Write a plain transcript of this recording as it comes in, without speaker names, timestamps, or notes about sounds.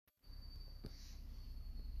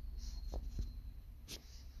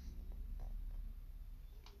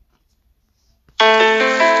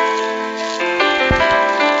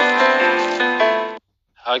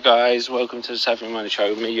Hi guys, welcome to the Savvy Money Show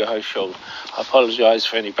with me, your host Sean. I apologise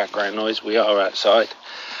for any background noise. We are outside.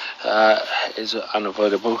 It's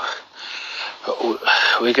unavoidable.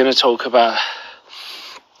 We're going to talk about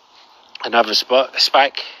another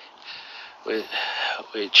SPAC,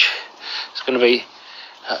 which is going to be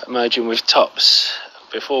merging with Topps.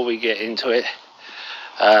 Before we get into it,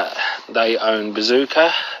 they own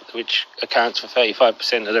Bazooka, which accounts for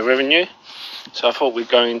 35% of their revenue. So I thought we'd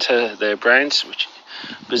go into their brands, which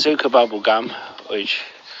Bazooka Bubblegum, which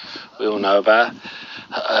we all know about.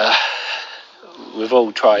 We've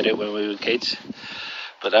all tried it when we were kids.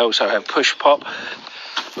 But they also have Push Pop,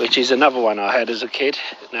 which is another one I had as a kid.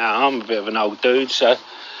 Now, I'm a bit of an old dude, so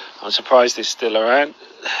I'm surprised it's still around.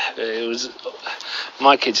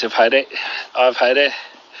 My kids have had it. I've had it.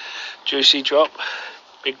 Juicy Drop,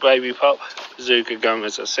 Big Baby Pop, Bazooka Gum,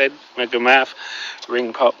 as I said, Mega Mouth,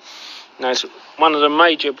 Ring Pop. Now, it's one of the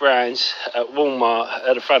major brands at Walmart,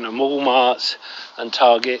 at the front of Walmarts and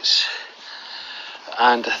Targets.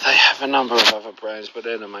 And they have a number of other brands, but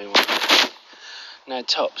they're the main ones. Now,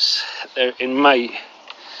 Topps, they're in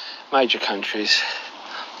major countries.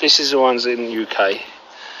 This is the ones in the UK.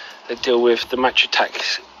 They deal with the Match Attack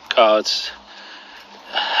cards.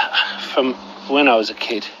 From when I was a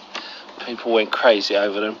kid, people went crazy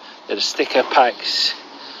over them. They're the sticker packs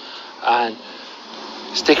and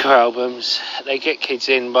sticker albums. They get kids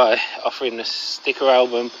in by offering the sticker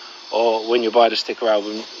album, or when you buy the sticker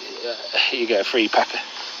album, you get a free pack of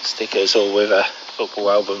stickers, or with a football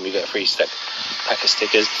album, you get a free pack of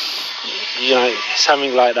stickers. You know,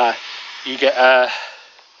 something like that. You get and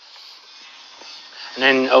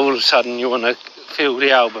then all of a sudden you want to fill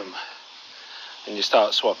the album, and you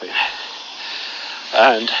start swapping.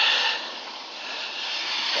 And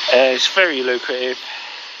it's very lucrative,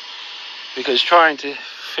 because trying to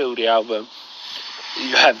fill the album,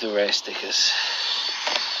 you have the rare stickers.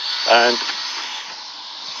 And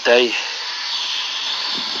they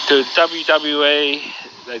do WWE,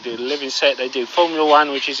 they do the Living Set, they do Formula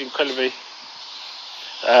One, which is incredibly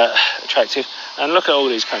attractive. And look at all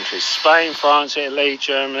these countries: Spain, France, Italy,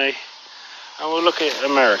 Germany, and we'll look at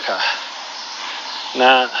America.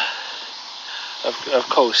 Now, of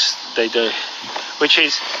course they do, which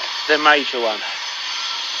is the major one.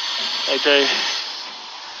 They do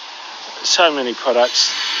so many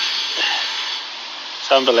products.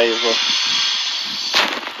 It's unbelievable.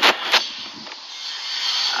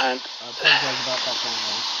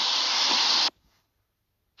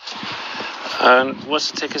 And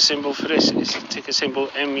what's the ticker symbol for this? It's the ticker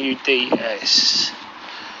symbol MUDS.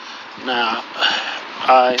 Now,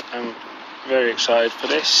 I am very excited for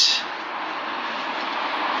this.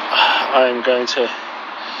 I am going to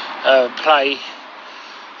play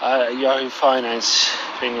Yahoo Finance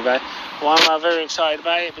thing about it. Why am I very excited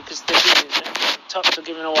about it? Because Topps are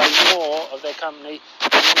giving away more of their company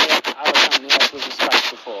than any other company has with the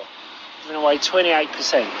SPAC before. Giving away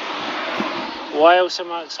 28%. Why else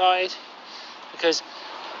am I excited? Because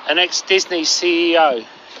an ex-Disney CEO,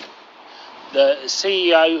 the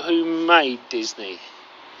CEO who made Disney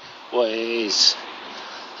what it is,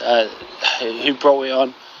 who brought it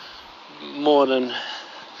on more than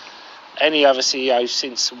any other CEO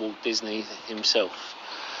since Walt Disney himself,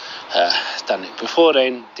 done it. Before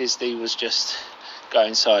then, Disney was just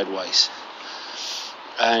going sideways.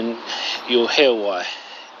 And you'll hear why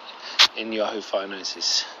in Yahoo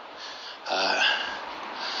Finances.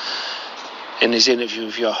 In his interview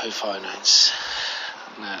with Yahoo Finance.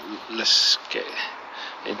 Now, let's get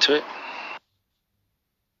into it.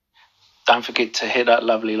 Don't forget to hit that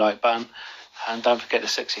lovely like button, and don't forget the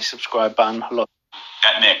sexy subscribe button.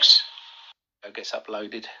 That mix gets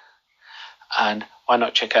uploaded, and why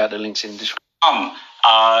not check out the links in the description.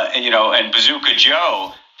 And Bazooka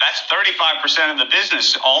Joe, that's 35% of the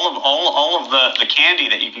business. All of the candy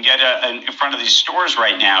that you can get in front of these stores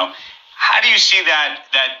right now. How do you see that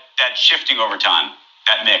shifting over time?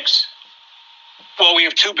 That mix. Well, we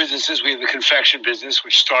have two businesses. We have the confection business,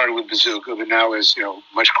 which started with Bazooka, but now is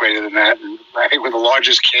much greater than that. And I think we're the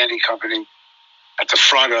largest candy company at the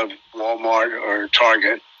front of Walmart or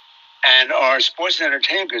Target. And our sports and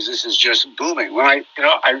entertainment business is just booming. When I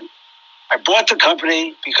bought the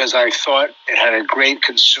company because I thought it had a great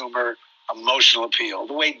consumer emotional appeal,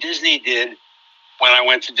 the way Disney did when I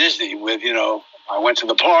went to Disney. I went to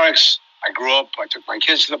the parks. I grew up. I took my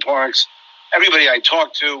kids to the parks. Everybody I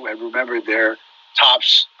talked to had remembered their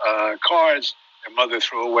Topps cards. Their mother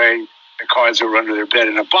threw away the cards that were under their bed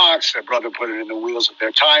in a box. Their brother put it in the wheels of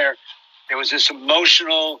their tire. There was this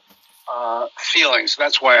emotional feeling, so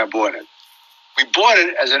that's why I bought it. We bought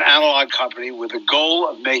it as an analog company with the goal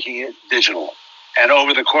of making it digital. And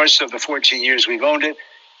over the course of the 14 years we've owned it,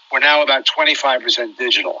 we're now about 25%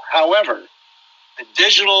 digital. However, the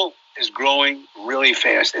digital is growing really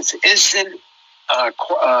fast. It's instant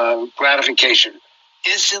gratification.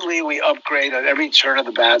 Instantly, we upgrade on every turn of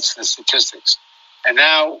the bats the statistics. And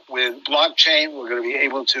now with blockchain, we're going to be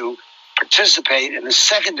able to participate in the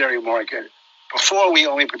secondary market. Before, we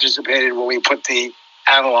only participated when we put the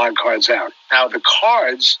analog cards out. Now, the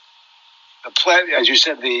cards, as you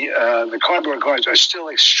said, the cardboard cards are still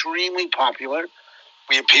extremely popular.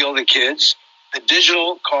 We appeal to kids. The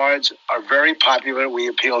digital cards are very popular. We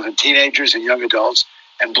appeal to teenagers and young adults.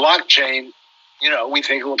 And blockchain, we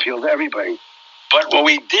think will appeal to everybody. But what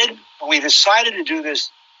we did, when we decided to do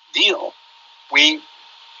this deal,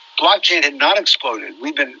 blockchain had not exploded.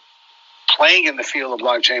 We've been playing in the field of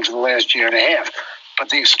blockchain for the last year and a half. But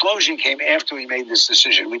the explosion came after we made this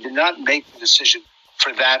decision. We did not make the decision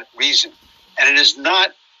for that reason. And it is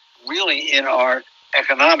not really in our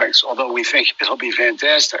economics, although we think it'll be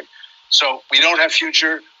fantastic. So we don't have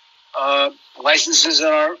future licenses in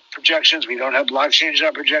our projections. We don't have blockchain in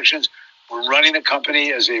our projections. We're running the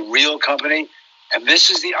company as a real company. And this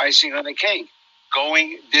is the icing on the cake,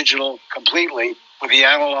 going digital completely with the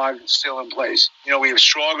analog still in place. We have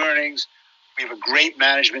strong earnings. We have a great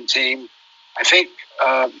management team. I think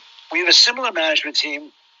we have a similar management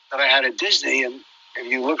team that I had at Disney. And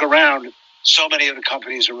if you look around, so many of the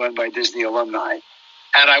companies are run by Disney alumni.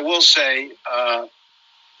 And I will say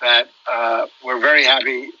that we're very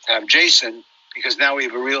happy to have Jason, because now we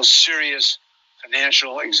have a real serious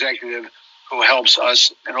financial executive who helps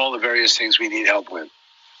us in all the various things we need help with.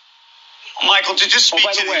 Michael, to just speak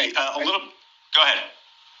by the to way, a little. Go ahead.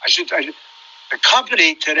 I should. The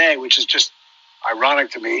company today, which is just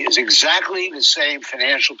ironic to me, is exactly the same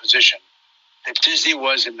financial position that Disney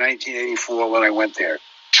was in 1984 when I went there,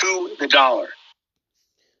 to the dollar.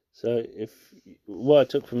 So what I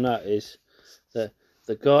took from that is that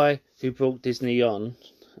the guy who brought Disney on,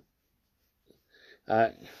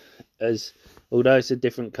 although it's a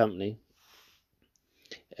different company,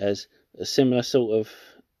 has a similar sort of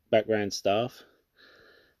background staff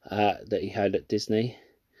that he had at Disney,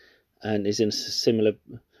 and is in a similar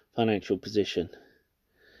financial position.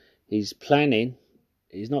 He's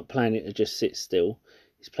not planning to just sit still.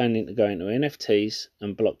 He's planning to go into NFTs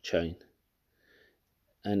and blockchain.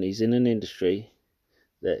 And he's in an industry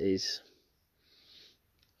that is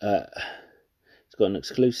it's got an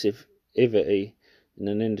exclusivity in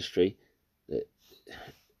an industry that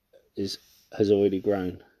has already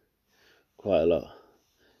grown quite a lot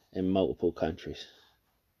in multiple countries.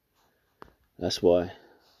 That's why I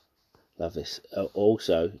love this.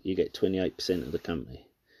 Also, you get 28% of the company.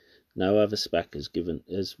 No other SPAC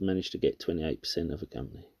has managed to get 28% of a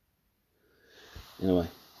company. Anyway,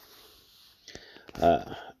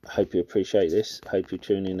 hope you appreciate this. Hope you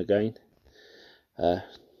tune in again.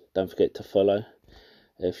 Don't forget to follow.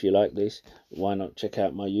 If you like this, why not check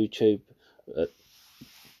out my YouTube,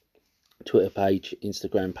 Twitter page,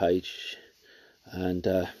 Instagram page,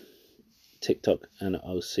 and TikTok, and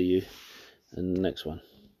I'll see you in the next one.